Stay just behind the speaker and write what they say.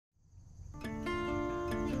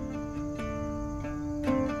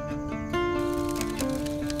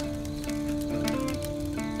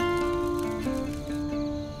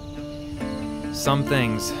Some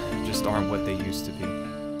things just aren't what they used to be.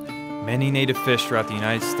 Many native fish throughout the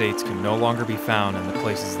United States can no longer be found in the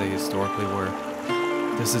places they historically were.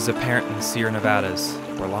 This is apparent in the Sierra Nevadas,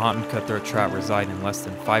 where lahontan cutthroat trout reside in less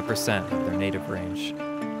than 5% of their native range.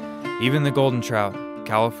 Even the golden trout,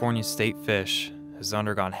 California's state fish, has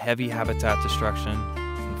undergone heavy habitat destruction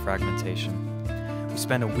and fragmentation. We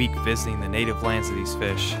spend a week visiting the native lands of these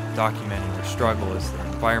fish, documenting their struggle as their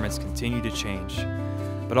environments continue to change.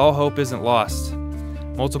 But all hope isn't lost.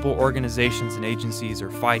 Multiple organizations and agencies are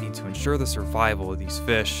fighting to ensure the survival of these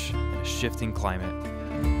fish in a shifting climate.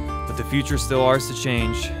 But the future is still ours to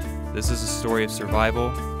change. This is a story of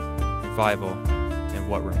survival, revival, and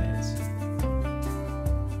what remains.